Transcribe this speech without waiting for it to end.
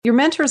Your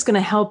mentor is going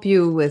to help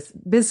you with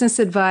business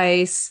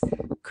advice,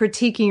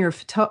 critiquing your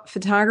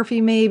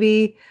photography,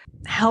 maybe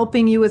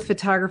helping you with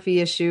photography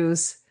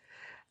issues.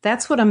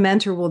 That's what a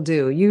mentor will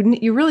do.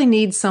 You really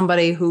need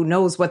somebody who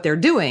knows what they're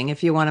doing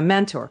if you want a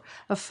mentor.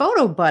 A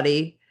photo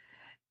buddy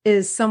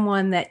is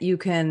someone that you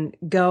can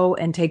go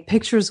and take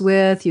pictures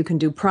with, you can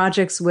do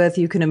projects with,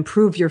 you can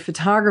improve your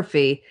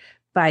photography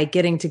by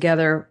getting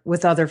together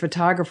with other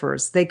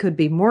photographers. They could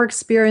be more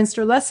experienced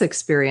or less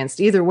experienced.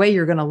 Either way,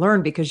 you're going to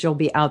learn because you'll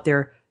be out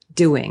there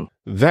doing.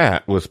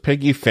 That was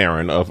Peggy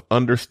Farron of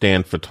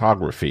Understand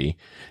Photography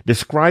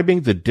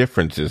describing the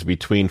differences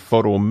between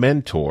photo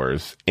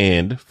mentors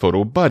and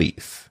photo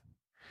buddies.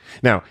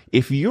 Now,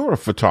 if you're a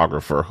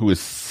photographer who is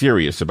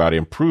serious about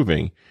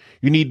improving,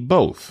 you need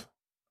both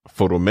a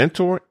photo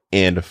mentor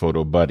and a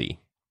photo buddy.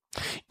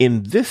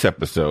 In this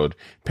episode,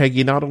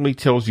 Peggy not only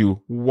tells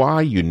you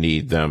why you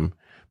need them,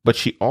 but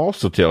she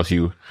also tells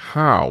you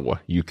how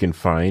you can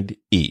find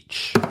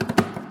each.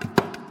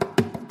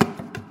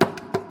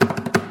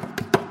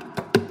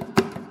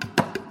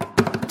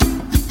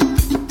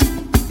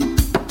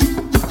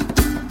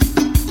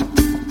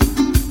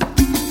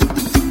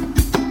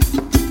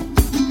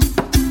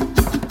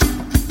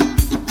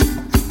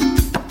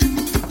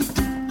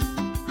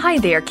 Hi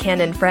there,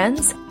 Canon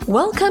friends.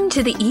 Welcome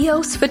to the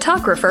EOS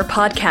Photographer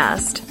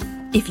Podcast.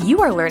 If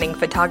you are learning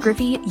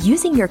photography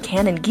using your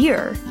Canon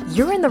gear,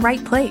 you're in the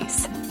right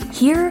place.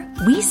 Here,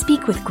 we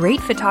speak with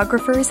great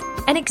photographers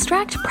and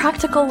extract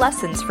practical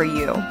lessons for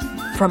you.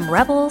 From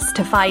Rebels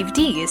to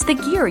 5Ds, the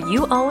gear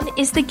you own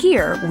is the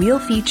gear we'll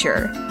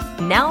feature.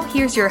 Now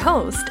here's your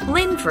host,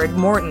 Linford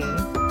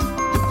Morton.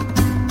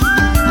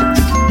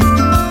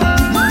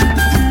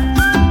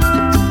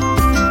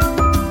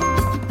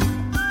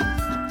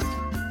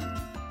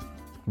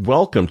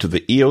 Welcome to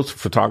the EOS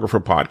Photographer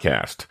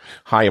Podcast.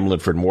 Hi, I'm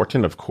Linford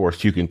Morton. Of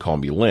course, you can call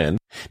me Lynn.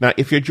 Now,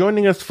 if you're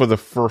joining us for the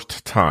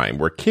first time,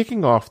 we're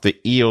kicking off the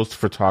EOS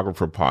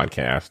Photographer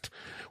Podcast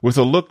with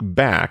a look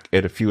back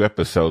at a few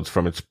episodes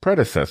from its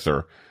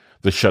predecessor,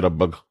 the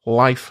Shutterbug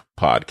Life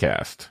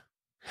Podcast.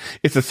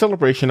 It's a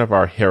celebration of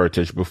our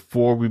heritage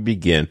before we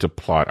begin to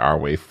plot our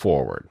way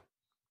forward.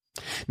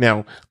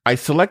 Now, I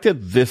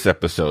selected this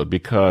episode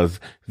because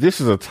this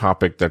is a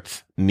topic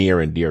that's near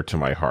and dear to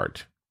my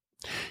heart.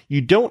 You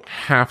don't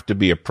have to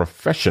be a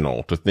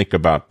professional to think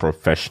about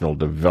professional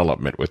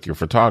development with your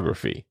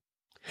photography.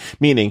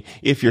 Meaning,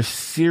 if you're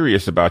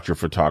serious about your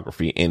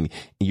photography and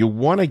you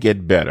want to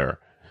get better,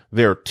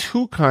 there are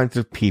two kinds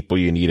of people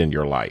you need in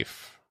your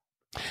life: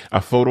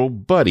 a photo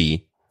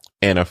buddy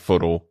and a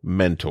photo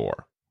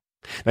mentor.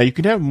 Now, you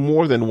can have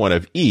more than one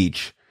of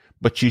each,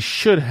 but you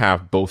should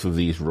have both of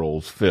these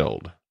roles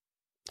filled.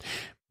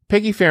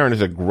 Peggy Farron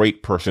is a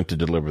great person to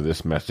deliver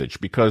this message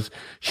because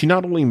she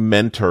not only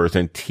mentors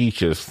and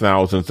teaches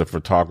thousands of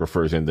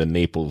photographers in the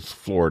Naples,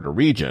 Florida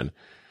region,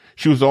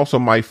 she was also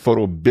my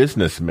photo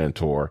business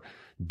mentor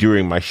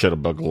during my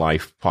Shutterbug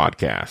Life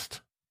podcast.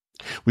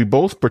 We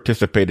both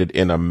participated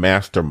in a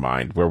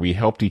mastermind where we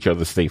helped each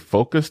other stay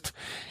focused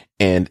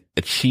and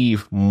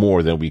achieve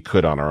more than we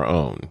could on our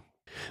own.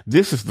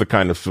 This is the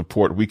kind of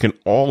support we can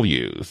all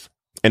use,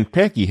 and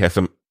Peggy has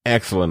some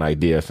excellent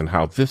ideas on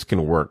how this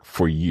can work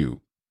for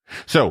you.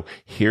 So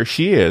here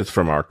she is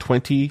from our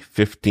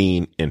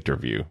 2015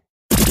 interview.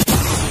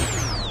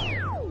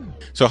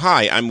 So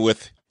hi, I'm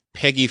with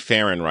Peggy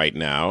Farron right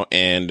now,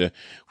 and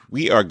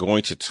we are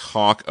going to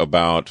talk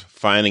about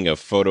finding a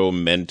photo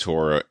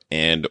mentor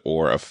and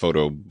or a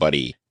photo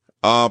buddy.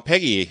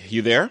 Peggy,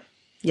 you there?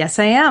 Yes,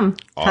 I am.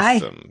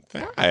 Awesome.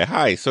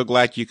 Hi. So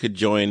glad you could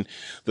join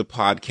the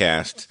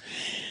podcast.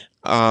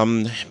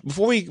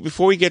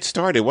 Before we get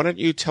started, why don't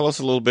you tell us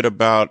a little bit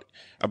about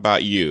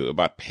you,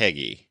 about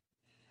Peggy?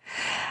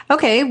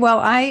 Okay, well,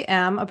 I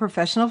am a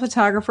professional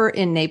photographer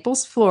in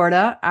Naples,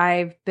 Florida.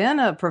 I've been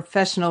a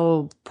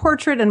professional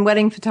portrait and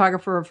wedding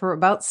photographer for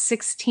about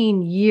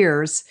 16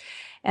 years.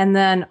 And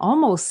then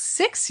almost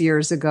 6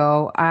 years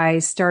ago, I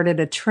started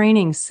a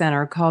training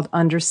center called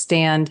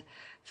Understand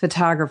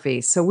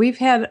Photography. So we've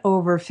had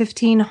over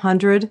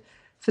 1,500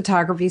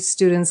 photography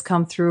students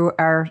come through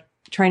our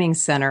training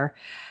center.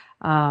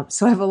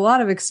 So I have a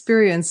lot of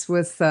experience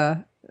with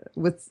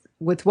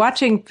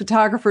watching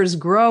photographers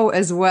grow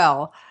as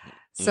well.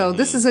 So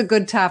this is a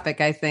good topic,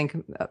 I think.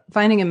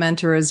 Finding a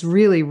mentor is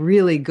really,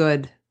 really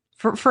good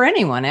for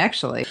anyone,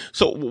 actually.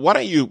 So why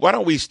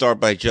don't we start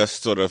by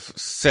just sort of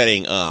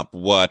setting up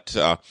what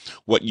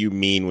you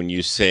mean when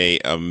you say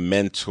a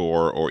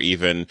mentor, or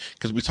even,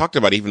 because we talked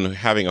about even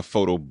having a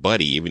photo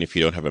buddy, even if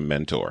you don't have a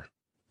mentor.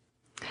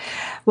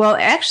 Well,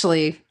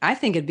 actually, I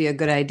think it'd be a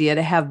good idea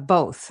to have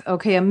both.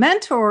 Okay, a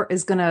mentor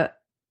is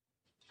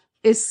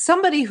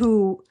somebody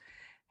who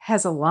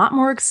has a lot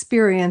more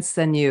experience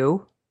than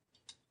you,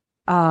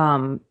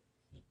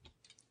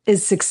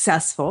 is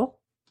successful.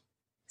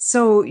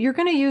 So you're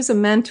going to use a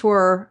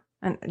mentor,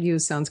 and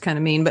use sounds kind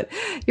of mean, but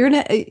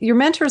your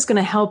mentor is going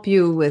to help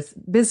you with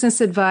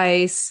business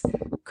advice,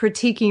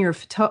 critiquing your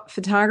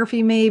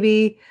photography,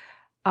 maybe,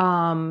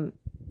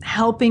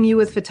 helping you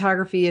with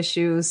photography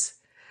issues.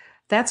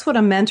 That's what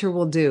a mentor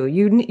will do.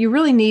 You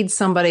really need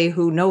somebody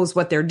who knows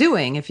what they're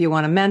doing if you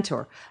want to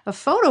mentor. A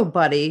photo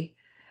buddy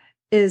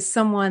is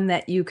someone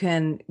that you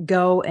can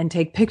go and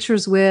take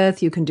pictures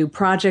with, you can do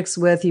projects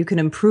with, you can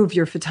improve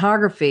your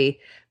photography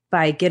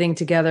by getting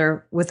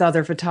together with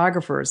other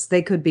photographers.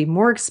 They could be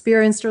more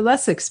experienced or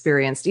less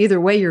experienced. Either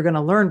way, you're going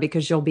to learn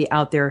because you'll be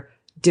out there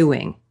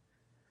doing.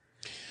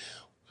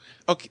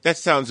 Okay, that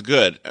sounds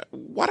good.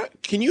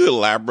 Can you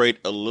elaborate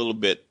a little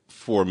bit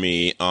for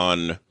me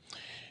on?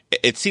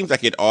 It seems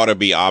like it ought to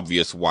be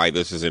obvious why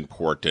this is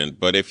important,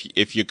 but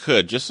if you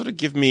could just sort of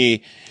give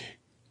me,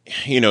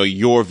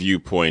 your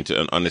viewpoint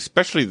on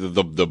especially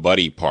the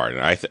buddy part.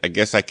 I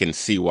guess I can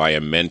see why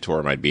a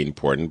mentor might be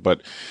important,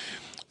 but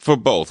for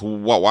both,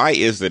 why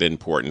is it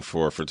important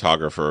for a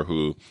photographer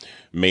who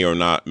may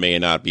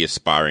not be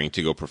aspiring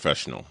to go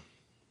professional?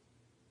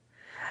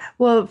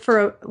 Well,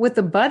 with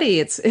the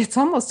buddy, it's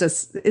almost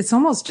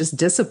just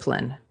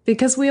discipline,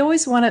 because we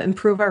always want to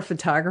improve our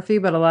photography,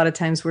 but a lot of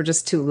times we're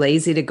just too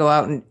lazy to go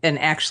out and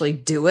actually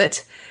do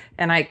it.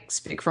 And I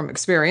speak from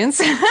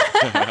experience.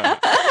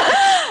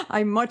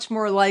 I'm much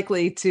more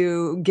likely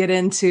to get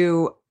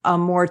into a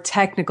more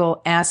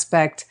technical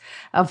aspect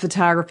of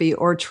photography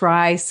or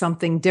try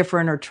something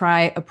different or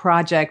try a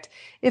project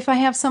if I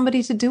have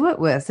somebody to do it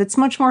with. It's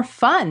much more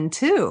fun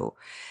too.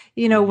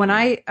 When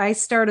I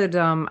started,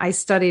 I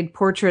studied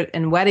portrait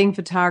and wedding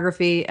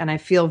photography, and I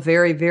feel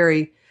very,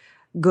 very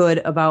good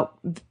about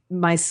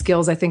my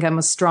skills. I think I'm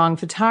a strong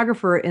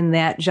photographer in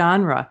that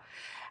genre.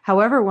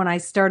 However, when I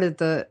started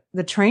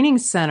the training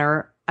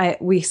center,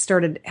 we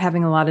started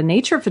having a lot of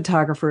nature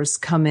photographers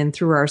come in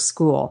through our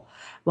school.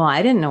 Well,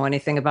 I didn't know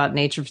anything about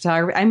nature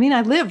photography. I mean,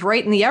 I live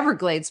right in the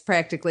Everglades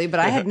practically,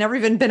 but I had never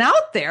even been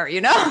out there,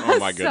 Oh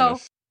my goodness. So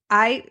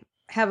I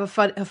have a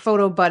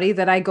photo buddy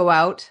that I go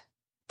out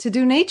to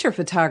do nature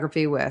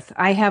photography with.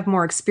 I have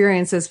more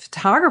experience as a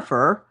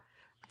photographer,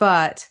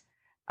 but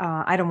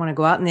I don't want to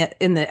go out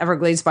in the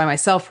Everglades by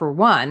myself for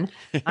one.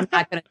 I'm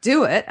not going to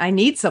do it. I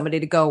need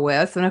somebody to go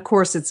with. And of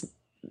course,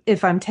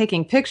 if I'm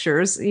taking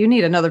pictures, you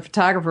need another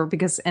photographer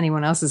because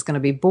anyone else is going to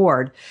be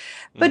bored.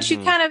 But you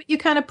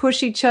kind of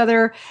push each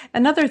other.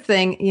 Another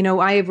thing,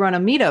 I run a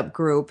meetup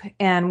group,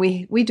 and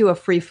we do a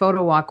free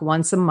photo walk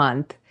once a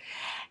month.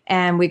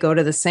 And we go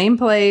to the same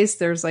place.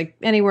 There's like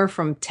anywhere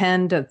from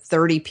 10 to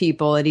 30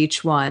 people at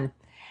each one.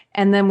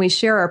 And then we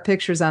share our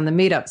pictures on the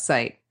meetup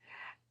site.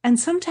 And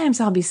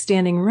sometimes I'll be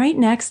standing right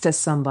next to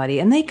somebody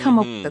and they come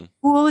up with the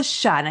coolest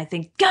shot. And I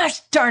think, gosh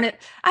darn it,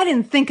 I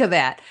didn't think of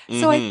that.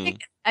 So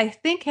I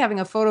think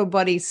having a photo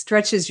buddy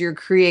stretches your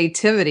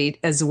creativity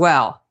as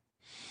well.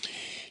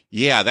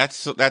 Yeah, that's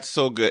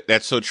so good.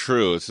 That's so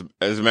true.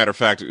 As a matter of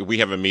fact, we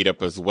have a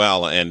meetup as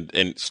well,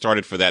 and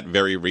started for that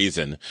very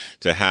reason,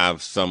 to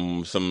have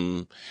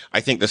some.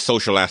 I think the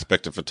social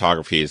aspect of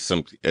photography is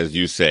as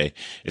you say,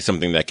 is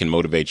something that can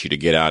motivate you to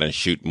get out and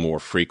shoot more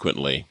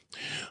frequently.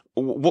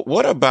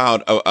 What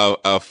about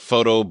a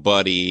photo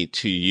buddy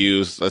to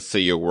use? Let's say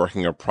you're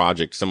working a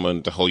project,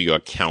 someone to hold you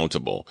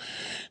accountable.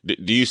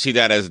 Do you see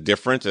that as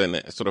different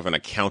and sort of an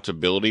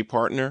accountability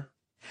partner?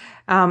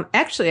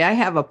 Actually, I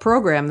have a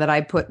program that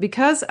I put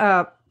because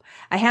I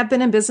have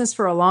been in business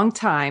for a long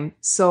time.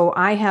 So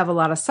I have a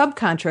lot of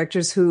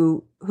subcontractors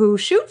who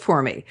shoot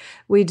for me.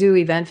 We do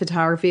event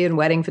photography and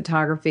wedding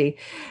photography.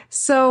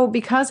 So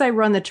because I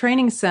run the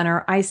training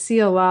center, I see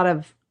a lot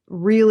of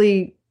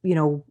really,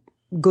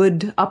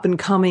 good up and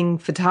coming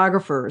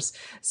photographers.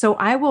 So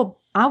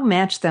I'll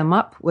match them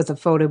up with a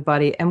photo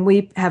buddy, and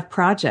we have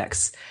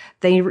projects.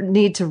 They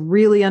need to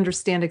really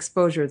understand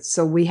exposure.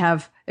 So we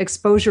have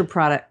exposure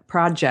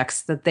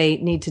projects that they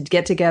need to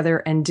get together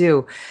and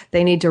do.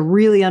 They need to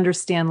really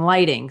understand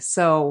lighting.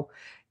 So,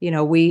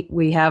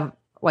 we have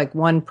like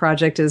one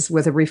project is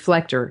with a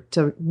reflector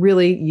to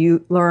really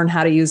learn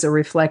how to use a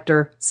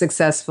reflector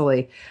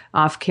successfully,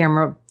 off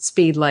camera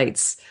speed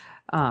lights,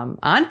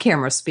 on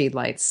camera speed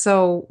lights.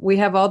 So we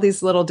have all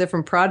these little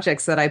different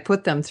projects that I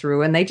put them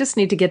through, and they just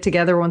need to get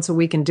together once a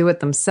week and do it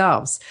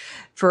themselves.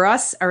 For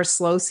us, our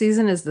slow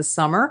season is the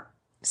summer.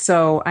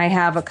 So I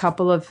have a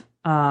couple of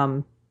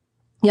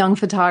young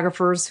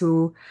photographers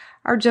who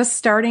are just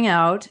starting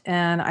out,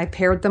 and I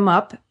paired them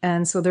up.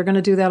 And so they're going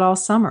to do that all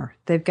summer.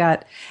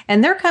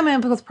 And they're coming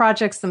up with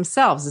projects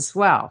themselves as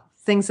well,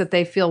 things that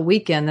they feel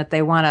weak in that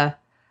they want to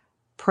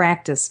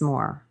practice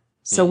more.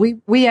 So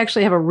we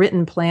actually have a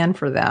written plan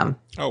for them.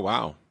 Oh,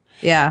 wow.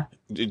 Yeah.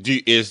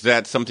 Is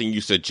that something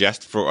you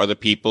suggest for other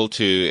people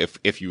to,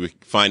 if you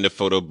find a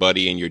photo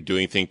buddy and you're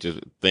doing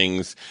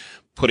things,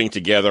 putting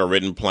together a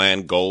written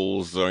plan,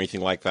 goals, or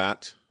anything like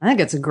that? I think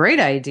it's a great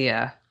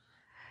idea.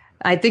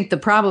 I think the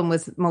problem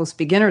with most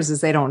beginners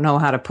is they don't know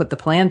how to put the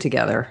plan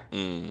together.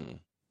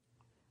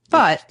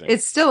 But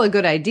it's still a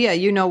good idea.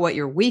 You know what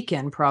you're weak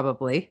in,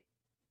 probably.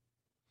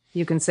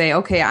 You can say,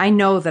 okay, I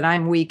know that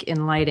I'm weak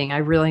in lighting. I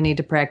really need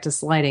to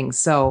practice lighting.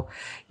 So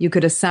you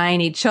could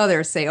assign each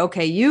other, say,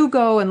 okay, you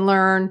go and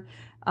learn,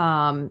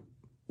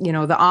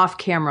 the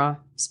off-camera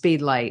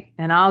speed light,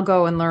 and I'll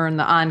go and learn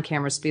the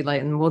on-camera speed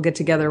light, and we'll get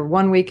together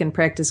one week and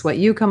practice what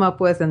you come up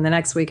with, and the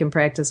next week and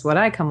practice what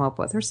I come up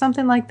with, or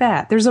something like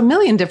that. There's a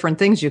million different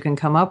things you can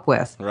come up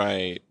with.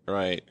 Right.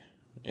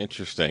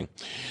 Interesting.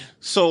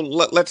 So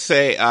let's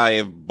say I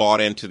have bought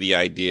into the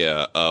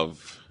idea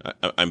of,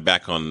 I'm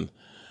back on,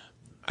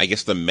 I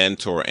guess the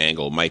mentor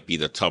angle might be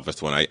the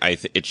toughest one.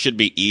 It should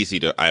be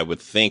easy I would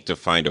think, to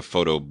find a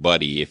photo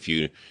buddy if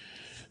you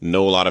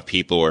know a lot of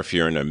people, or if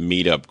you're in a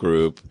meetup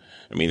group.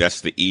 I mean,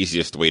 that's the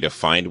easiest way to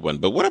find one.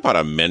 But what about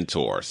a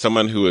mentor?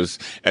 Someone who is,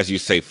 as you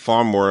say,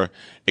 far more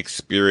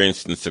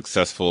experienced and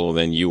successful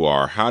than you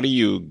are. How do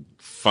you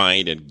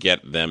find and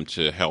get them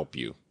to help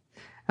you?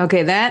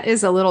 Okay, that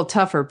is a little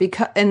tougher,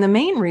 and the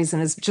main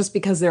reason is just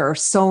because there are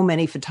so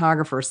many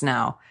photographers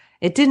now.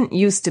 It didn't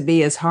used to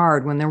be as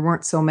hard when there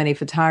weren't so many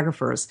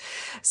photographers.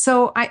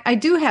 So I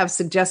do have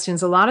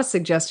suggestions, a lot of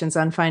suggestions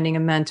on finding a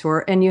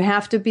mentor, and you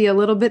have to be a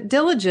little bit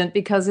diligent,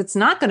 because it's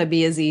not going to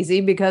be as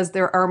easy, because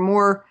there are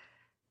more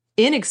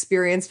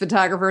inexperienced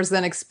photographers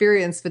than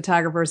experienced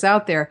photographers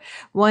out there.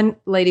 One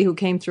lady who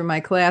came through my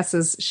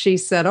classes, she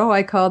said,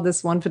 I called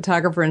this one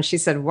photographer, and she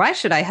said, "Why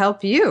should I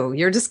help you?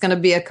 You're just going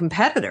to be a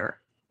competitor."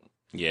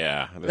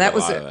 Yeah, that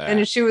was it.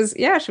 And she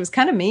was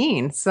kind of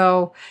mean.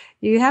 So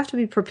you have to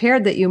be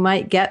prepared that you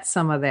might get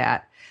some of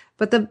that.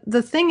 But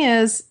the thing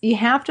is, you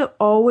have to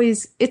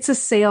always, it's a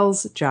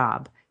sales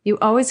job. You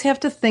always have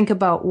to think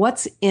about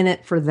what's in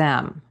it for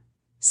them.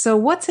 So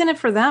what's in it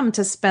for them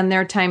to spend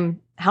their time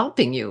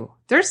helping you?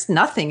 There's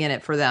nothing in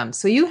it for them.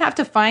 So you have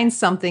to find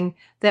something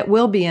that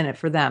will be in it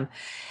for them.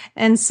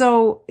 And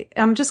so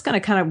I'm just going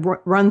to kind of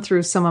run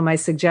through some of my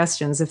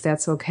suggestions, if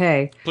that's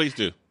okay. Please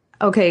do.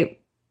 Okay.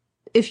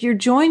 If you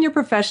join your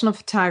professional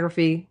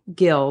photography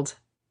guild,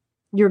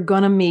 you're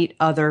going to meet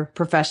other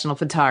professional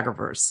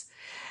photographers.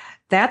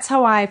 That's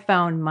how I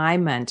found my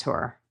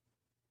mentor.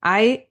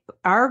 Our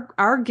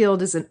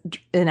guild is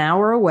an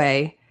hour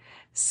away.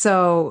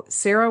 So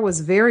Sarah was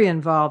very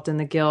involved in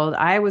the guild.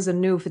 I was a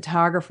new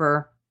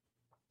photographer.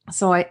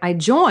 So I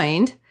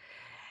joined,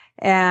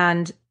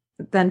 and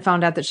then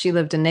found out that she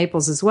lived in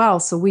Naples as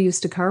well. So we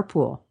used to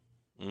carpool.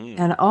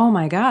 And oh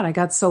my God, I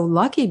got so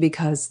lucky,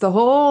 because the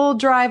whole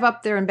drive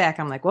up there and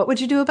back, I'm like, what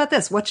would you do about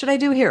this? What should I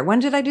do here? When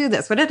did I do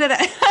this? What did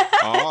I?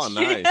 Oh,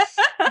 nice.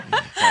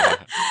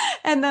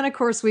 And then, of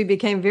course, we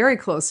became very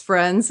close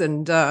friends.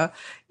 And, I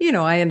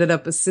ended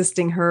up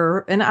assisting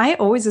her. And I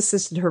always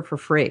assisted her for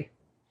free.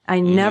 I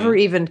never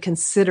even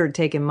considered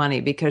taking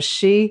money, because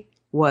she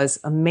was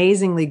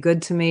amazingly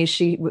good to me.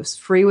 She was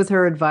free with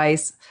her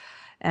advice.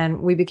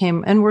 And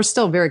we're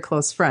still very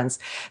close friends.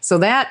 So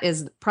that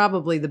is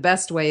probably the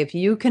best way. If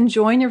you can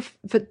join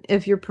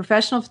your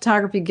professional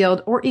photography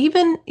guild, or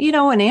even,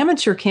 an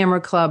amateur camera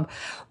club,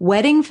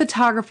 wedding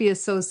photography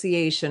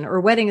association,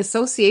 or wedding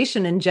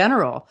association in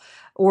general,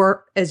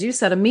 or, as you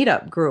said, a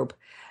meetup group,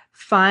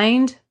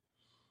 find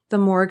the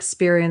more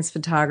experienced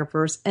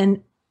photographers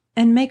and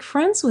make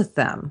friends with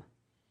them.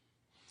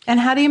 And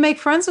how do you make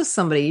friends with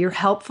somebody? You're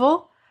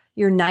helpful.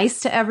 You're nice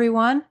to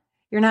everyone.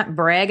 You're not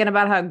bragging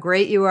about how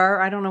great you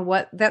are. I don't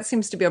know that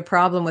seems to be a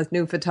problem with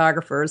new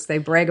photographers. They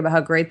brag about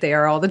how great they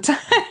are all the time.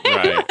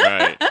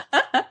 Right.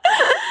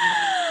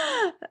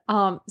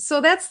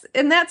 So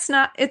it's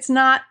not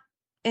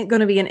going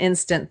to be an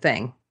instant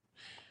thing.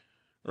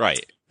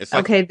 Right. It's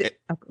like, okay.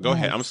 Go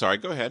ahead. I'm sorry.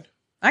 Go ahead.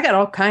 I got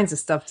all kinds of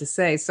stuff to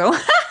say. So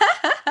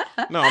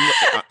no,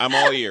 I'm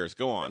all ears.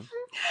 Go on.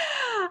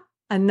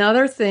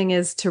 Another thing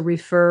is to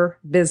refer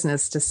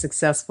business to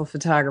successful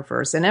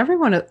photographers. And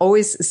everyone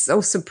always is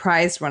so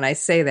surprised when I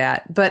say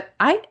that. But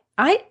I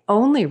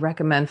only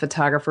recommend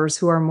photographers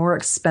who are more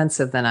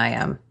expensive than I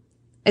am.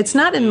 It's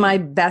not in my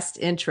best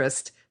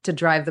interest to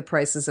drive the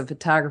prices of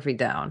photography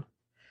down.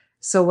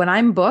 So when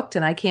I'm booked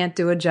and I can't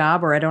do a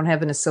job, or I don't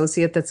have an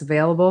associate that's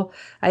available,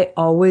 I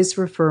always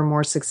refer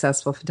more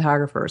successful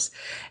photographers.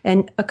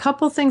 And a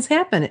couple things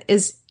happen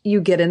is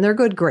you get in their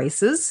good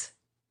graces.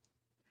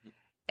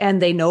 And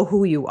they know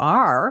who you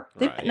are.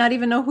 They might not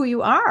even know who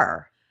you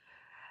are.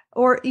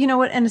 Or,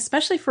 and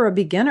especially for a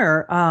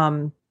beginner,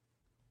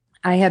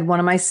 I had one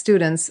of my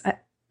students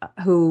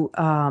who,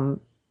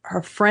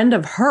 a friend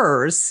of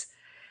hers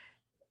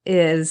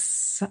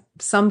is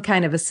some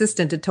kind of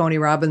assistant to Tony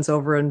Robbins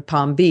over in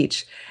Palm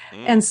Beach.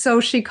 And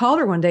so she called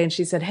her one day and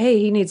she said, "Hey,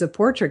 he needs a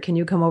portrait. Can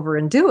you come over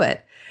and do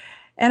it?"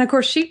 And of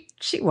course, she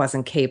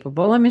wasn't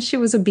capable. I mean, she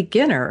was a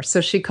beginner.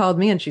 So she called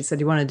me and she said,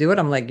 "You want to do it?"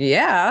 I'm like,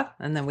 "Yeah."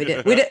 And then we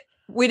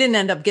didn't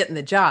end up getting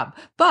the job.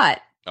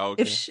 But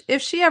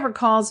if she ever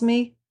calls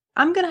me,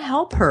 I'm going to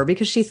help her,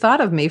 because she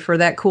thought of me for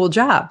that cool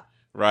job.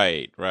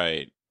 Right.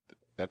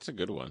 That's a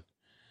good one.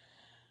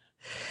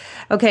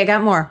 Okay, I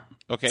got more.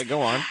 Okay,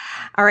 go on.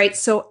 All right,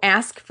 so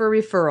ask for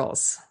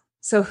referrals.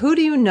 So who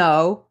do you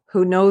know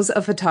who knows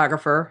a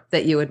photographer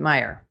that you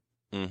admire?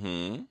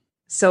 Mm-hmm.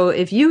 So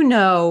if I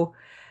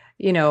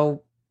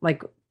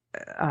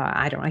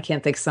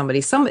can't think of somebody.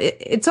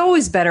 It's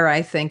always better,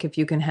 I think, if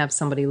you can have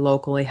somebody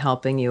locally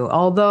helping you,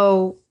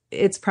 although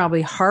it's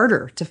probably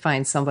harder to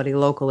find somebody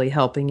locally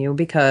helping you,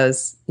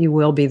 because you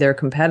will be their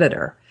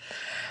competitor.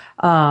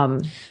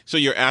 So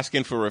you're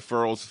asking for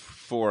referrals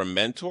for a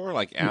mentor,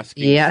 like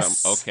asking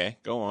Yes. Okay,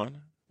 go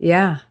on.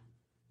 Yeah.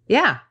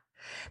 Yeah.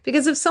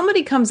 Because if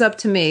somebody comes up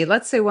to me,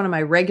 let's say one of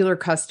my regular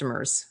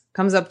customers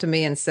comes up to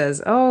me and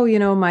says, oh,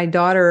 my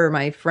daughter or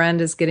my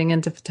friend is getting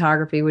into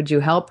photography. Would you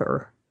help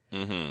her?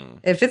 Mm-hmm.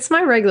 If it's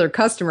my regular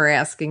customer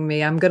asking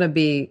me, I'm going to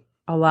be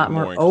a lot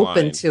more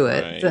open inclined, to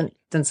it right.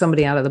 than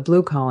somebody out of the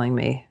blue calling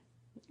me.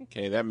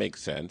 Okay, that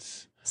makes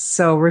sense.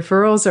 So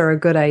referrals are a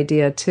good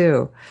idea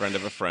too. Friend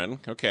of a friend.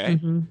 Okay.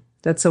 Mm-hmm.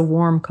 That's a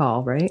warm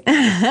call, right?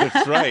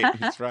 That's right.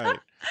 That's right.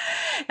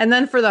 And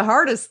then for the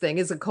hardest thing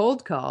is a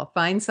cold call.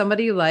 Find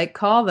somebody you like,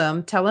 call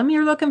them, tell them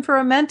you're looking for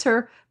a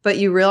mentor, but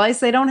you realize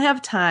they don't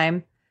have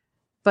time.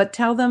 But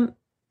tell them,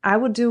 I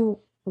will do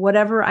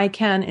whatever I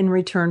can in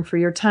return for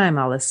your time.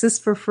 I'll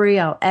assist for free.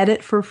 I'll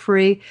edit for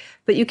free.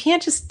 But you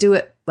can't just do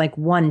it like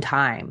one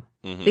time.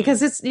 Mm-hmm.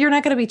 Because you're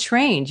not going to be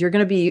trained. You're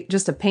going to be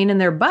just a pain in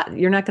their butt.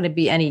 You're not going to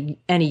be any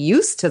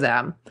use to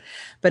them.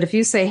 But if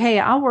you say, hey,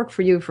 I'll work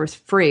for you for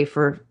free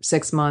for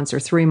 6 months or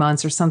 3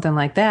 months or something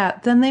like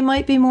that, then they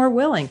might be more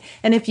willing.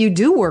 And if you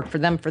do work for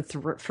them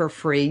for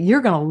free,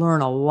 you're going to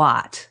learn a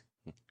lot.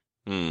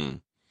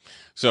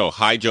 So,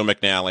 hi, Joe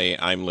McNally.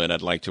 I'm Lynn.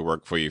 I'd like to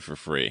work for you for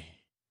free.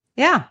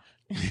 Yeah.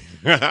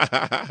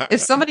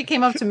 If somebody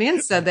came up to me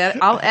and said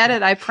that, I'll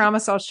edit. I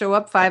promise I'll show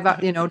up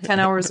 10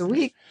 hours a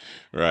week.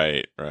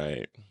 Right,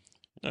 right.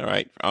 All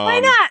right. Why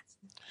not?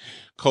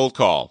 Cold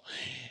call.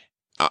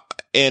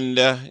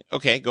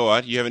 Okay, go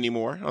on. You have any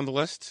more on the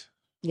list?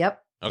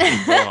 Yep.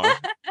 Okay, go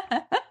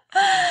on.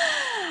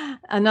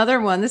 Another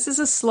one. This is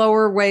a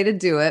slower way to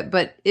do it,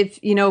 but if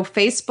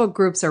Facebook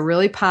groups are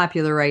really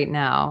popular right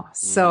now.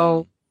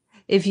 So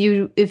if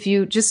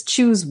you just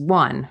choose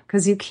one,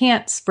 because you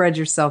can't spread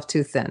yourself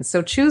too thin.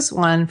 So choose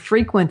one,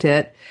 frequent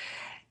it.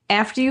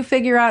 After you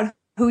figure out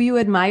who you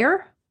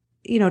admire,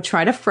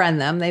 try to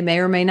friend them. They may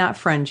or may not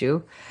friend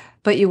you,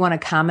 but you want to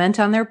comment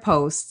on their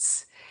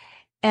posts.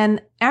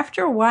 And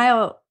after a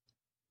while,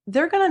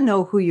 they're going to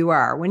know who you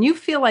are. When you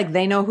feel like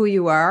they know who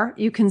you are,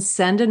 you can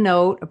send a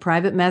note, a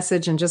private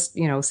message, and just,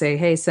 say,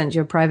 hey, sent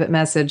you a private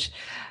message.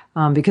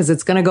 Because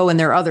it's going to go in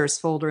their others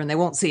folder and they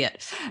won't see it.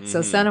 Mm-hmm.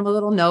 So send them a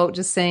little note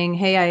just saying,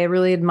 hey, I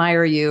really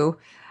admire you.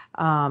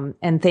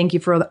 And thank you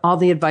for all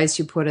the advice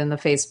you put in the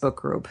Facebook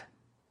group.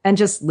 And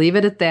just leave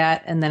it at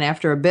that. And then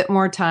after a bit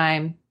more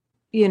time,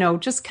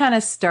 just kind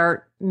of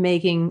start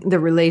making the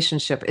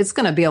relationship. It's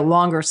going to be a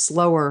longer,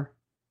 slower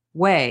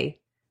way.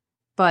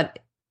 But,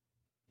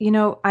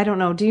 I don't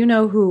know. Do you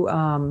know who,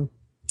 now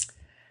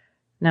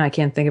I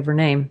can't think of her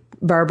name.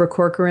 Barbara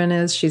Corcoran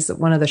is. She's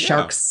one of the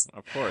sharks.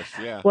 Of course,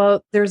 yeah.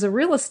 Well, there's a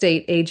real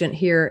estate agent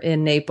here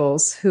in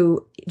Naples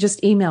who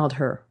just emailed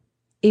her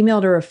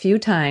a few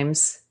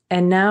times,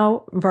 and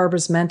now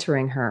Barbara's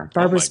mentoring her.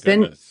 Barbara's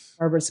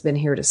been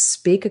here to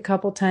speak a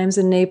couple times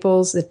in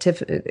Naples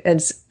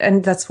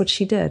and that's what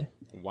she did.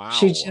 Wow.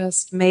 She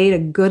just made a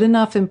good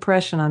enough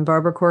impression on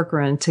Barbara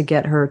Corcoran to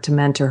get her to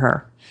mentor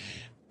her.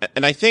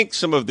 And I think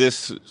some of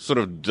this sort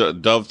of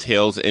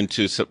dovetails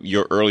into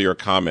your earlier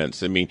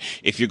comments. I mean,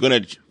 if you're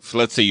going to,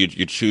 let's say you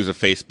choose a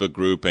Facebook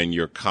group and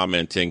you're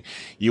commenting,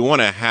 you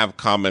want to have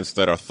comments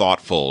that are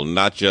thoughtful,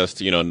 not just,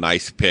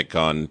 nice pick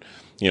on,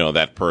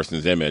 that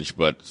person's image,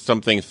 but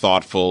something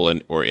thoughtful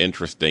or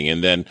interesting.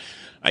 And then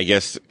I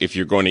guess if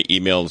you're going to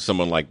email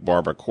someone like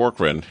Barbara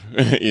Corcoran,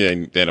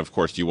 then of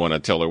course you want to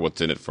tell her what's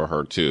in it for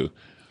her too.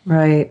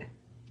 Right.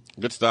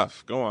 Good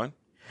stuff. Go on.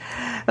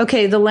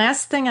 Okay. The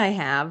last thing I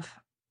have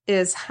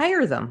is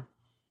hire them.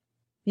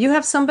 You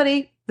have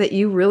somebody that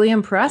you really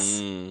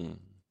impress,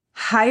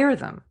 hire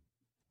them.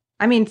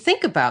 I mean,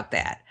 think about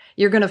that.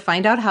 You're going to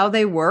find out how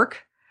they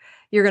work.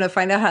 You're going to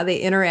find out how they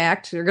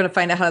interact. You're going to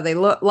find out how they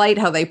look,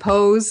 how they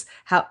pose,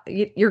 how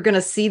you're going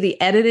to see the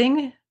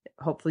editing.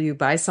 Hopefully you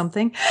buy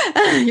something.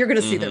 You're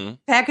going to see their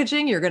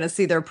packaging. You're going to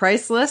see their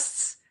price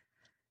lists.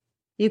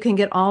 You can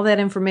get all that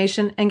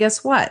information. And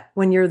guess what?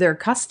 When you're their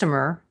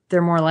customer,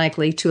 they're more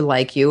likely to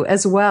like you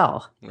as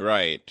well.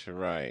 Right,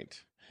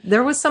 right.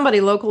 There was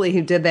somebody locally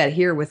who did that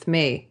here with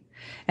me.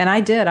 And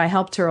I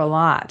helped her a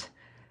lot.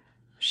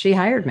 She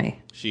hired me.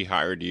 She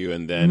hired you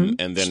and then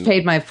she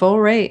paid my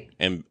full rate.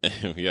 And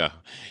yeah.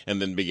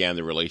 And then began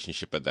the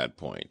relationship at that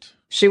point.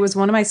 She was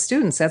one of my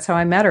students. That's how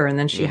I met her. And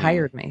then she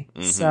hired me.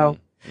 So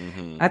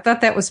I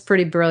thought that was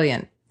pretty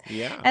brilliant.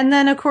 Yeah. And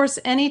then of course,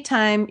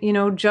 anytime,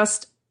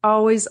 just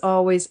always,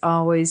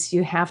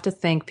 you have to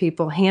thank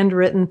people.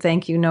 Handwritten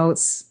thank you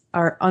notes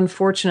are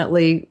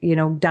unfortunately,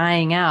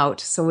 dying out.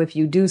 So if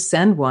you do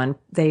send one,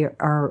 they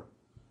are,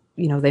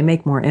 they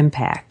make more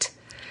impact.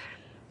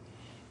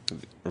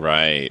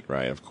 Right,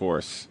 of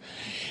course.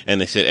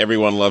 And they said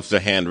everyone loves a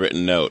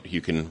handwritten note.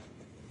 You can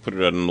put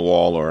it on the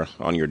wall or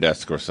on your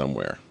desk or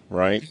somewhere,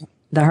 right?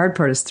 The hard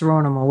part is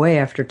throwing them away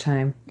after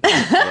time.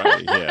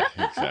 Right, yeah,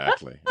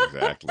 exactly.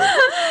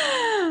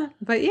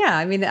 But yeah,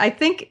 I mean, I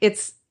think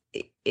it's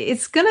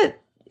gonna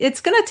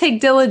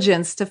take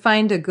diligence to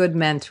find a good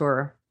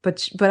mentor.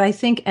 But I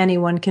think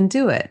anyone can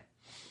do it.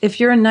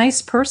 If you're a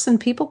nice person,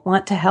 people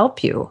want to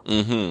help you.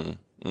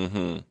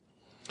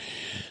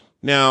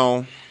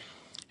 Now,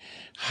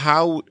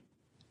 how,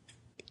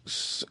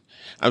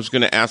 I was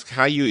going to ask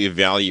how you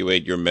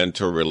evaluate your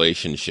mentor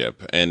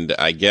relationship. And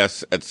I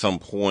guess at some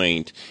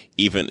point,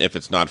 even if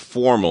it's not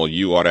formal,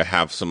 you ought to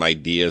have some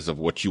ideas of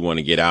what you want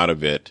to get out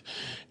of it.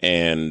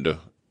 And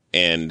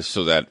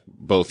so that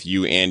both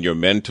you and your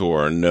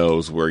mentor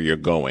knows where you're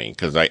going.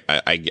 Cause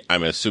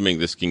I'm assuming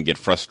this can get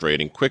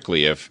frustrating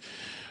quickly if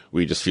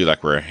we just feel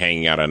like we're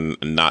hanging out and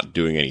not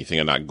doing anything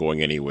and not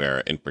going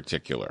anywhere in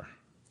particular.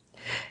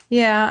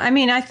 Yeah, I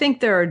mean, I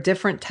think there are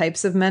different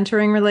types of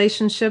mentoring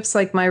relationships.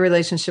 Like my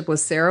relationship with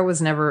Sarah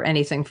was never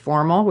anything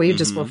formal. We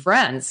just were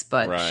friends,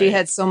 but she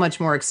had so much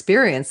more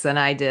experience than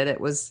I did. It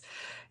was,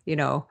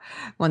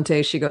 one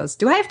day she goes,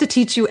 "Do I have to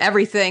teach you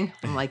everything?"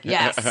 I'm like,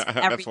 "Yes,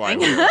 everything."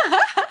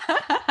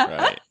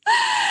 Right.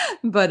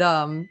 But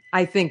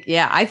I think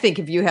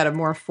if you had a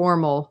more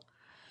formal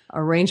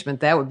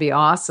arrangement, that would be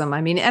awesome.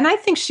 I mean, and I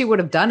think she would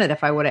have done it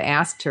if I would have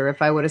asked her,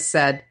 if I would have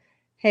said,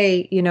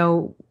 "Hey,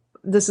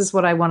 this is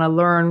what I want to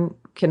learn.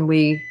 Can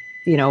we,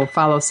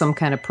 follow some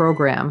kind of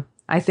program?"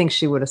 I think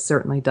she would have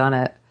certainly done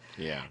it.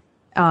 Yeah.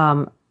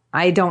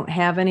 I don't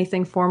have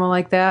anything formal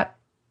like that.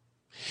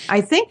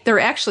 I think there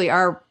actually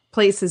are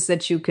places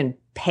that you can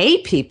pay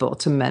people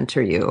to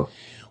mentor you.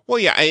 Well,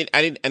 yeah,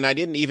 I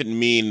didn't even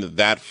mean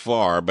that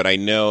far, but I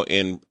know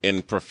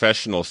in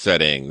professional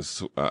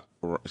settings.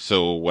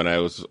 So when I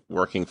was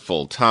working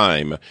full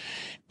time,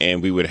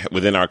 and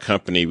within our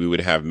company, we would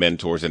have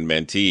mentors and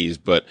mentees,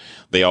 but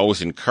they always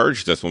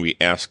encouraged us when we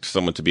asked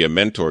someone to be a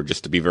mentor,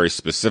 just to be very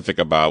specific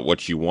about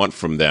what you want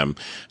from them,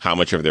 how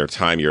much of their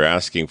time you're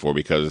asking for,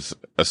 because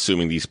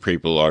assuming these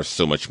people are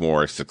so much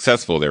more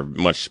successful, they're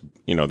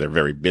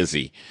very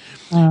busy.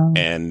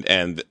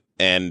 And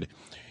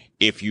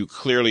if you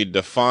clearly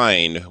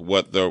define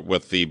what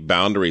the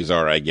boundaries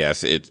are, I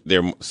guess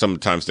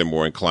sometimes they're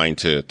more inclined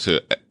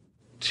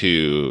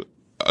to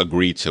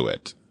agree to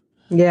it.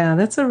 Yeah,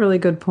 that's a really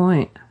good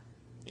point.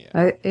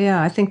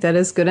 I think that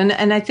is good.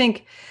 And I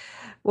think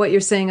what you're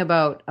saying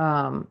about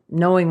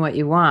knowing what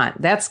you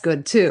want, that's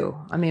good too.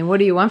 I mean, what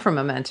do you want from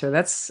a mentor?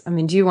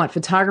 Do you want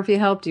photography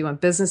help? Do you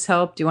want business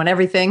help? Do you want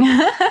everything?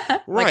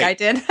 Like I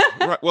did?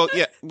 Right. Well,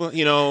 yeah.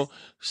 Well,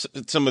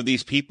 some of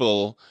these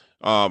people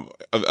are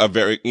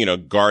very,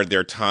 guard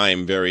their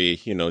time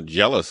very,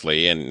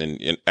 jealously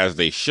and as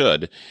they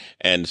should.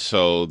 And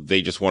so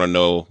they just want to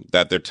know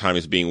that their time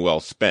is being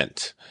well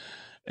spent.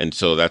 And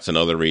so that's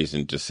another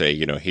reason to say,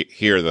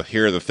 here are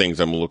the things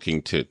I'm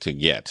looking to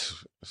get.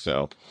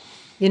 So,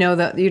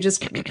 that you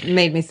just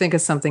made me think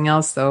of something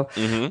else though.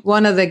 Mm-hmm.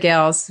 One of the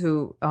gals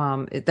who,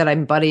 that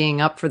I'm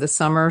buddying up for the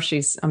summer,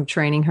 I'm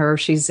training her.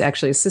 She's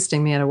actually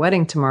assisting me at a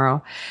wedding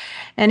tomorrow.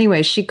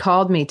 Anyway, she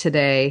called me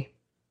today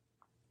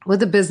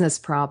with a business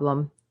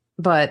problem,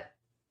 but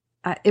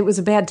it was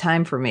a bad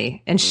time for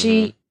me. And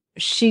she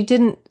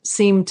didn't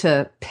seem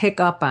to pick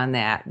up on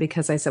that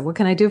because I said, "What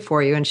can I do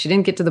for you?" And she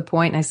didn't get to the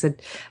point. And I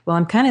said, "Well,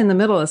 I'm kind of in the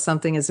middle of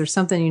something. Is there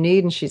something you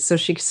need?" And she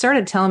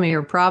started telling me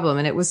her problem,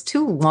 and it was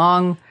too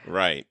long.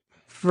 Right.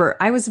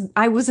 I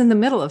was in the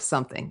middle of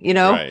something,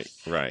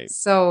 Right.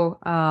 So,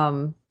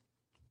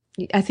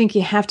 I think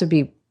you have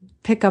to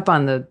pick up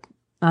on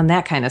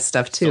that kind of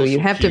stuff too. You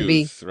have to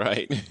be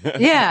right.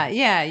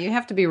 Yeah. You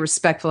have to be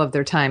respectful of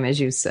their time, as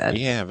you said.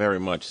 Yeah, very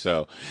much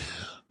so.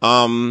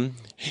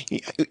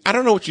 I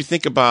don't know what you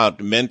think about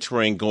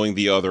mentoring going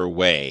the other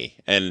way.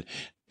 And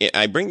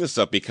I bring this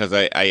up because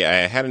I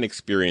had an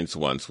experience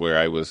once where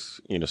I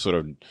was, sort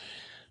of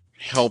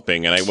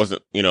helping and I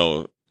wasn't,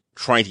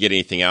 trying to get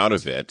anything out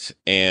of it.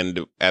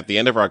 And at the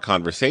end of our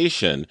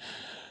conversation,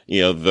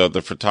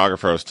 the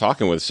photographer I was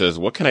talking with says,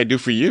 "What can I do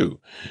for you?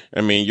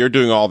 I mean, you're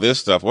doing all this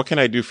stuff. What can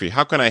I do for you?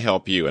 How can I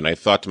help you?" And I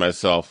thought to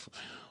myself,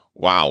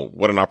 wow,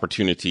 what an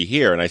opportunity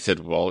here. And I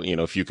said, "Well,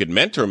 if you could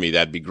mentor me,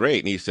 that'd be great."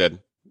 And he said,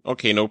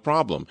 "Okay, no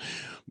problem."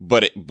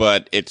 But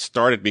it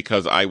started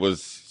because I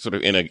was sort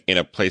of in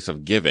a place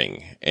of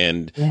giving.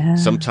 And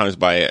sometimes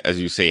by, as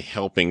you say,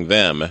 helping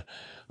them,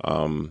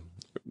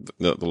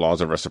 the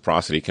laws of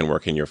reciprocity can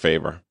work in your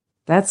favor.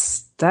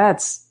 That's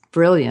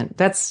brilliant.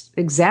 That's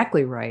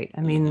exactly right.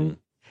 I mean,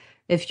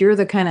 if you're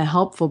the kind of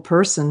helpful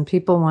person,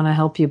 people want to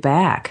help you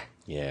back.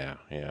 Yeah.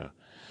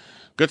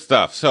 Good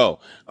stuff. So,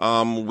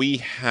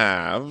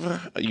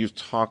 you've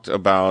talked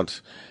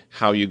about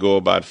how you go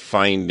about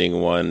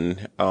finding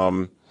one.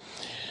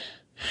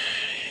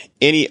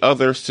 Any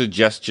other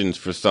suggestions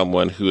for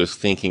someone who is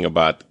thinking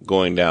about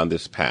going down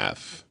this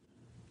path?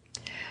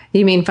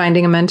 You mean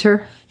finding a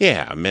mentor?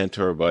 Yeah, a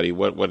mentor, buddy.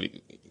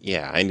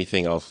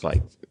 Anything else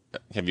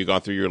have you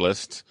gone through your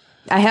list?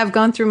 I have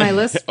gone through my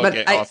list, but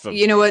okay, awesome.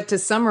 You know what, to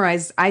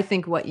summarize, I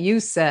think what you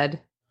said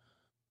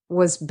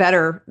was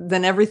better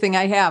than everything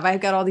I have.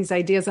 I've got all these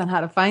ideas on how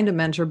to find a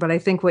mentor, but I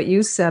think what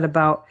you said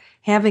about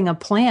having a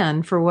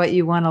plan for what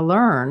you want to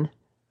learn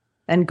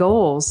and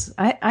goals,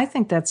 I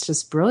think that's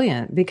just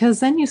brilliant because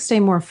then you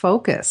stay more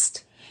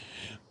focused.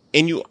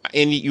 And you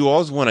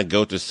always want to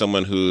go to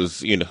someone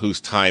who's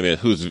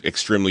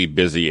extremely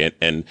busy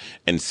and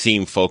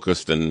seem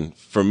focused and,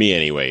 for me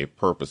anyway,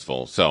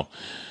 purposeful. So,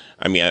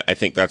 I mean, I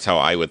think that's how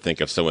I would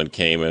think if someone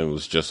came and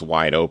was just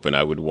wide open.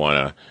 I would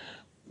want to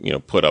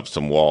put up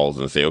some walls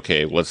and say,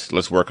 okay,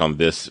 let's work on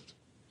this.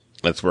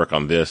 Let's work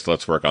on this.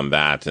 Let's work on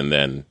that. And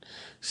then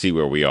see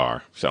where we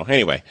are. So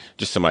anyway,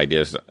 just some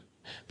ideas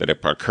that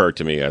have occurred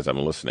to me as I'm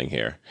listening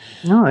here.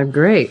 Oh,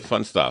 great.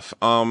 Fun stuff.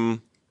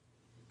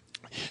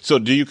 So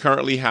do you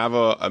currently have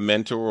a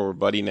mentor or a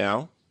buddy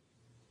now?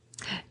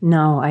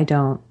 No, I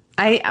don't.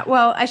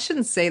 I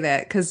shouldn't say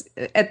that, because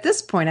at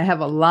this point I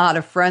have a lot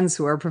of friends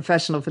who are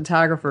professional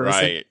photographers.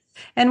 Right.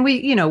 And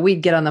we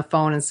get on the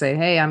phone and say,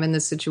 hey, I'm in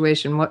this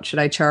situation. What should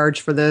I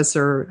charge for this?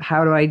 Or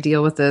how do I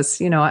deal with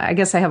this? I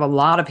guess I have a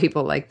lot of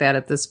people like that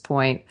at this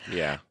point.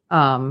 Yeah.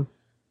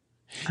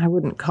 I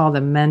wouldn't call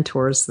them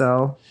mentors,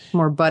 though.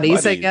 More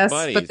buddies, I guess.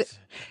 Buddies. But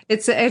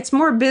it's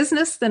more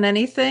business than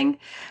anything.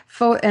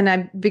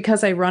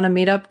 Because I run a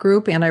meetup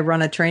group and I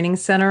run a training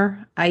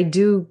center, I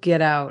do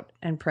get out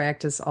and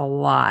practice a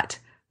lot.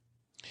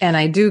 And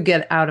I do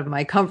get out of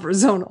my comfort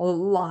zone a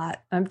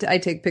lot. I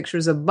take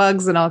pictures of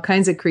bugs and all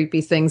kinds of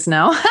creepy things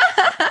now.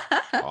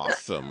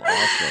 Awesome.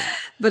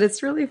 But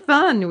it's really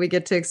fun. We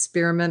get to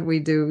experiment. We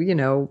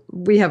do,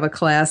 we have a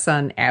class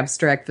on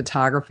abstract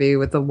photography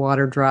with the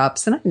water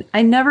drops. And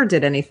I never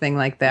did anything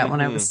like that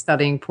when I was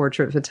studying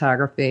portrait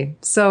photography.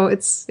 So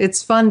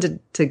it's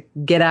fun to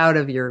get out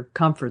of your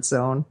comfort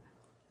zone.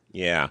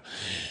 Yeah.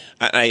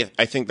 I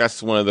think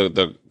that's one of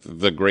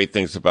the great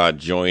things about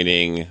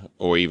joining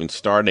or even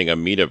starting a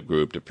meetup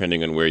group,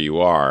 depending on where you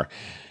are.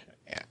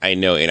 I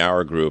know in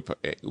our group,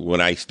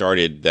 when I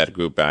started that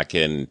group back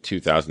in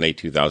 2008,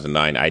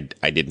 2009, I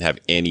didn't have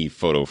any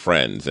photo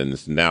friends.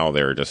 And now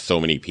there are just so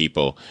many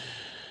people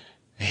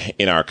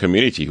in our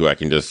community who I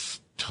can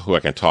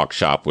talk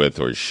shop with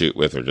or shoot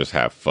with or just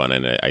have fun.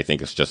 And I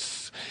think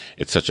it's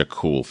such a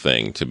cool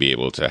thing to be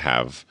able to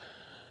have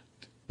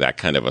that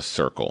kind of a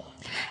circle.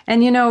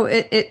 And,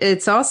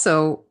 it's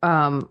also,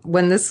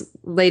 when this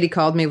lady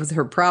called me with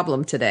her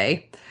problem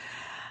today,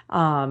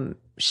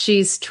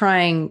 she's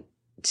trying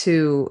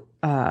to,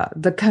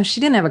 she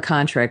didn't have a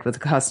contract with the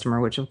customer,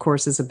 which of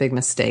course is a big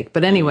mistake.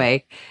 But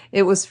anyway,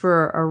 it was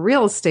for a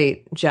real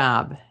estate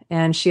job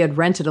and she had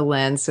rented a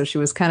lens. So she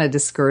was kind of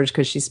discouraged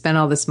because she spent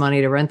all this money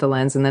to rent the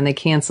lens and then they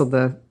canceled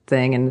the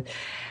thing. And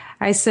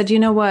I said, you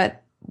know what?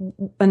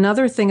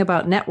 Another thing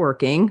about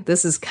networking,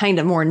 this is kind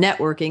of more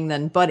networking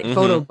than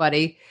photo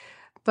buddy.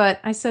 But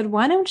I said,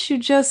 why don't you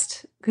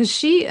because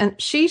she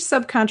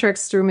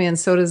subcontracts through me and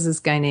so does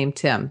this guy named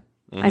Tim.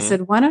 I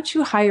said, why don't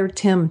you hire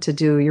Tim to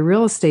do your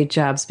real estate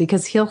jobs?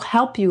 Because he'll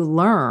help you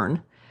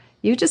learn.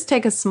 You just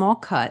take a small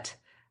cut.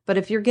 But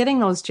if you're getting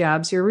those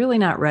jobs, you're really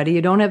not ready.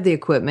 You don't have the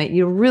equipment.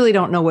 You really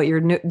don't know what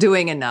you're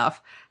doing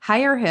enough.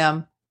 Hire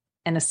him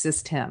and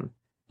assist him.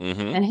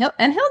 And he'll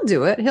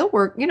do it. He'll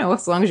work,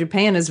 as long as you're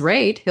paying his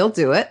rate, he'll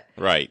do it.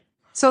 Right.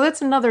 So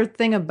that's another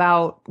thing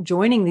about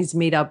joining these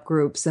meetup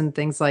groups and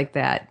things like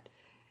that.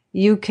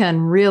 You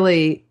can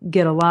really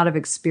get a lot of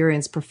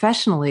experience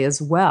professionally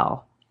as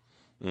well.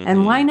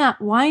 And why not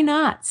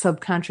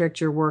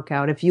subcontract your work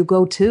out if you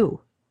go too?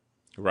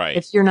 Right.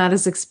 If you're not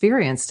as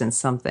experienced in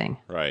something.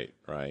 Right.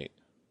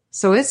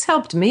 So it's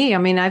helped me. I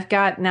mean, I've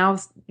got now,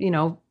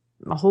 a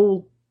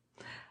whole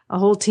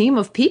team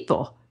of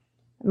people.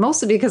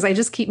 Mostly because I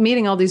just keep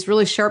meeting all these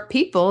really sharp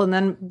people, and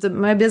then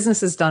my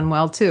business has done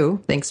well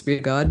too. Thanks be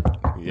to God.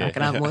 Yeah.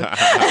 Knocking on wood.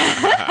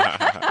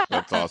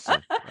 That's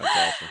awesome.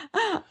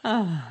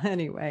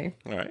 Anyway.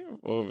 All right.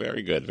 Well,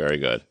 very good. Very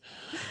good.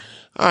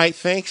 All right.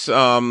 Thanks.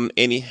 I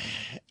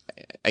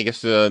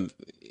guess in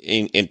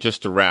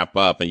just to wrap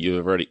up, and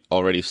you've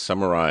already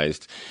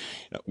summarized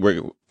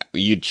where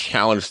you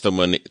challenge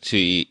someone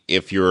to,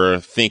 if you're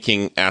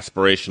thinking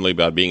aspirationally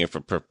about being a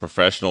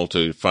professional,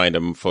 to find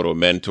a photo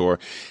mentor.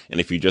 And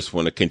if you just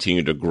want to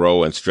continue to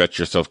grow and stretch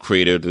yourself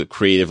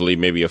creatively,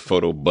 maybe a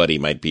photo buddy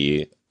might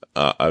be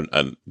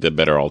the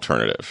better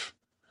alternative.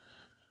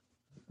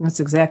 That's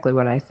exactly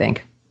what I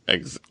think.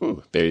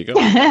 Ooh, there you go.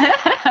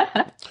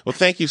 Well,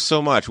 thank you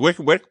so much. Where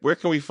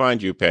can we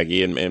find you,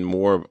 Peggy, and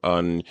more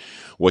on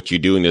what you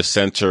do in the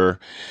center,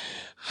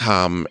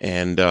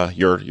 and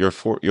your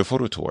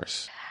photo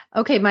tours?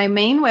 Okay, my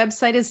main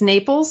website is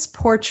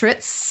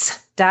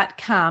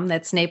NaplesPortraits.com.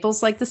 That's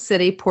Naples like the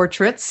city,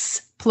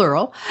 portraits,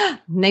 plural,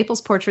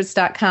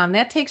 NaplesPortraits.com.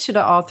 That takes you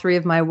to all three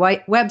of my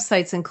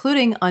websites,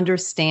 including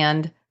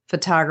Understand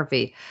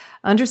Photography.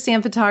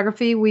 Understand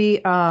Photography,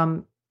 we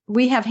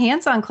have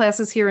hands-on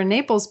classes here in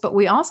Naples, but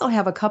we also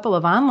have a couple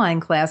of online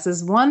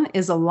classes. One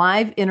is a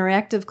live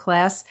interactive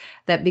class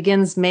that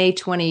begins May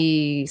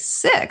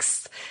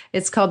 26th.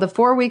 It's called the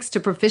 4 Weeks to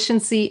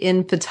Proficiency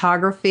in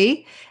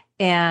Photography.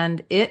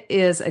 And it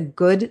is a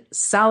good,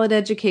 solid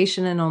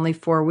education in only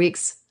 4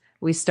 weeks.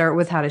 We start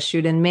with how to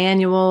shoot in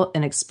manual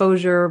and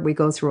exposure. We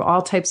go through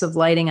all types of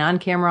lighting, on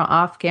camera,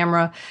 off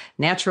camera,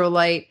 natural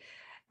light.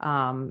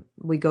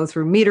 We go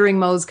through metering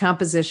modes,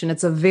 composition.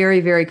 It's a very,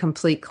 very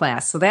complete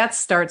class. So that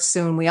starts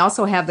soon. We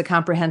also have the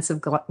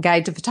comprehensive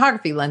guide to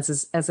photography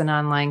lenses as an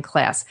online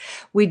class.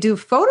 We do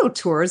photo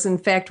tours. In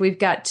fact, we've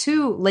got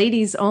 2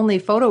 ladies only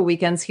photo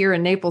weekends here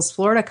in Naples,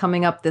 Florida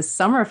coming up this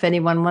summer. If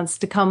anyone wants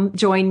to come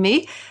join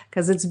me,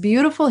 because it's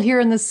beautiful here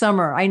in the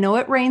summer. I know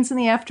it rains in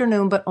the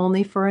afternoon, but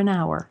only for an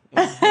hour.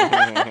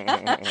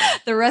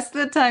 The rest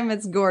of the time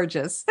it's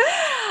gorgeous.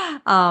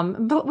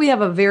 But we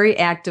have a very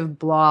active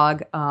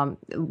blog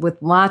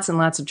with lots and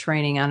lots of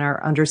training on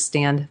our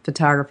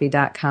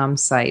understandphotography.com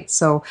site.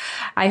 So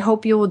I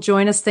hope you will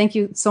join us. Thank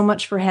you so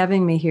much for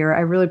having me here. I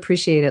really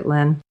appreciate it,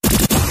 Lynn.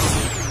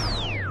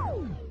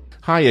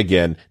 Hi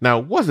again. Now,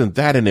 wasn't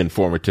that an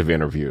informative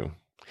interview?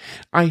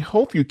 I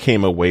hope you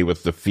came away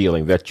with the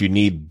feeling that you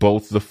need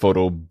both the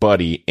photo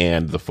buddy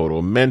and the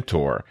photo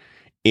mentor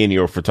in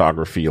your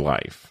photography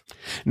life.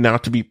 Now,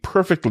 to be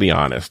perfectly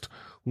honest,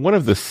 one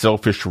of the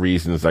selfish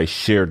reasons I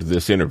shared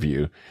this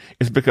interview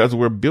is because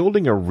we're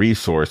building a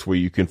resource where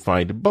you can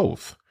find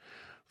both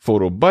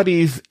photo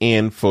buddies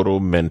and photo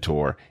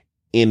mentor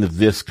in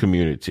this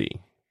community.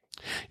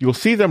 You'll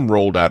see them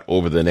rolled out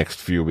over the next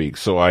few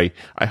weeks, so I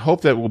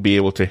hope that we'll be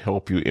able to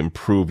help you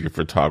improve your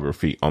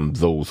photography on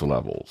those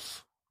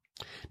levels.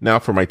 Now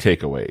for my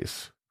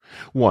takeaways.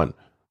 1,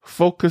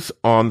 focus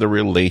on the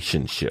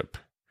relationship.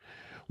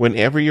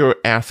 Whenever you're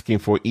asking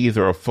for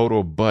either a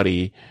photo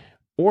buddy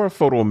or a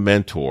photo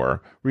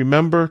mentor,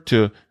 remember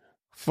to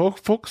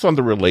focus on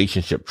the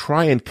relationship.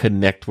 Try and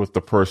connect with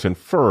the person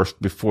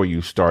first before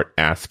you start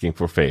asking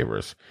for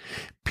favors.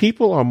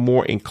 People are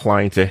more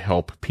inclined to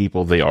help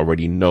people they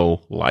already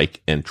know,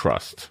 like, and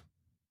trust.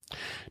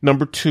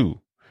 Number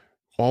 2,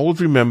 always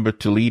remember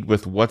to lead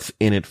with what's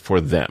in it for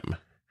them.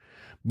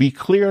 Be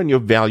clear on your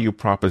value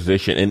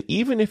proposition, and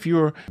even if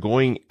you're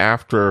going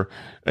after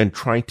and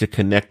trying to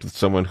connect with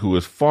someone who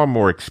is far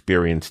more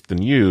experienced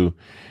than you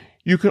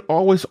can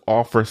always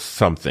offer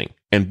something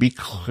and be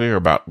clear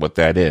about what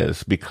that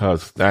is,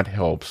 because that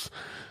helps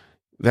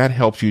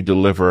you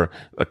deliver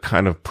a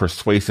kind of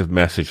persuasive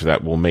message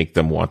that will make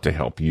them want to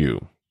help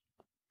you.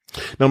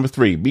 Number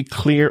 3, be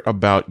clear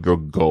about your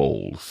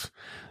goals.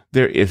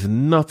 There is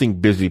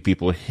nothing busy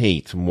people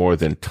hate more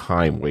than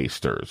time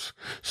wasters.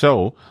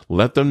 So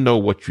let them know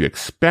what you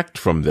expect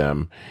from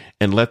them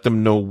and let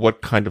them know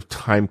what kind of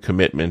time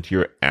commitment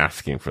you're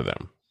asking for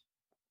them.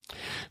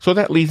 So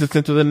that leads us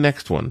into the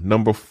next one.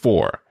 Number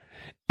 4,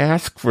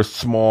 ask for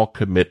small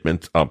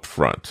commitments up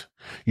front.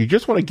 You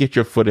just want to get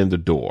your foot in the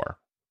door.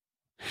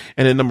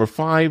 And then number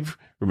 5,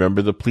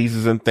 remember the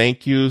pleases and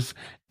thank yous.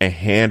 A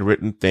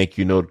handwritten thank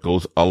you note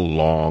goes a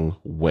long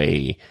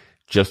way.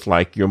 Just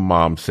like your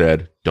mom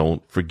said,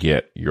 don't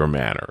forget your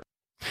manners.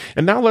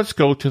 And now let's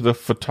go to the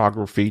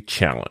photography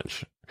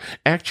challenge.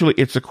 Actually,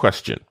 it's a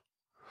question.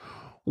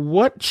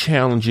 What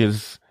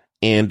challenges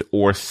and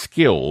or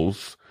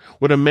skills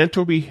would a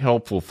mentor be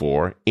helpful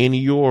for in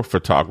your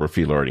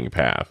photography learning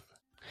path?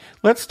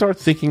 Let's start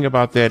thinking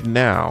about that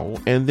now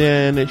and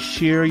then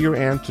share your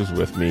answers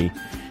with me,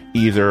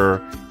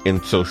 either in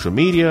social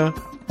media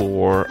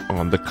or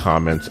on the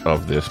comments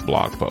of this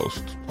blog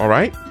post. All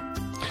right?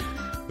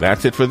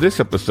 That's it for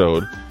this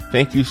episode.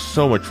 Thank you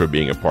so much for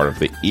being a part of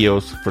the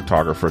EOS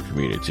Photographer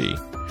community.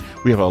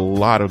 We have a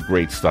lot of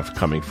great stuff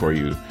coming for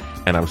you,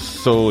 and I'm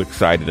so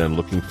excited and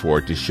looking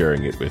forward to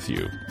sharing it with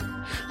you.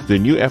 The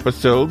new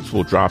episodes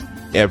will drop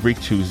every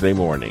Tuesday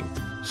morning.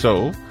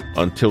 So,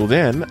 until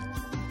then,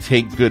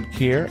 take good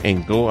care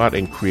and go out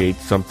and create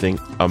something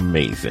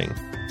amazing.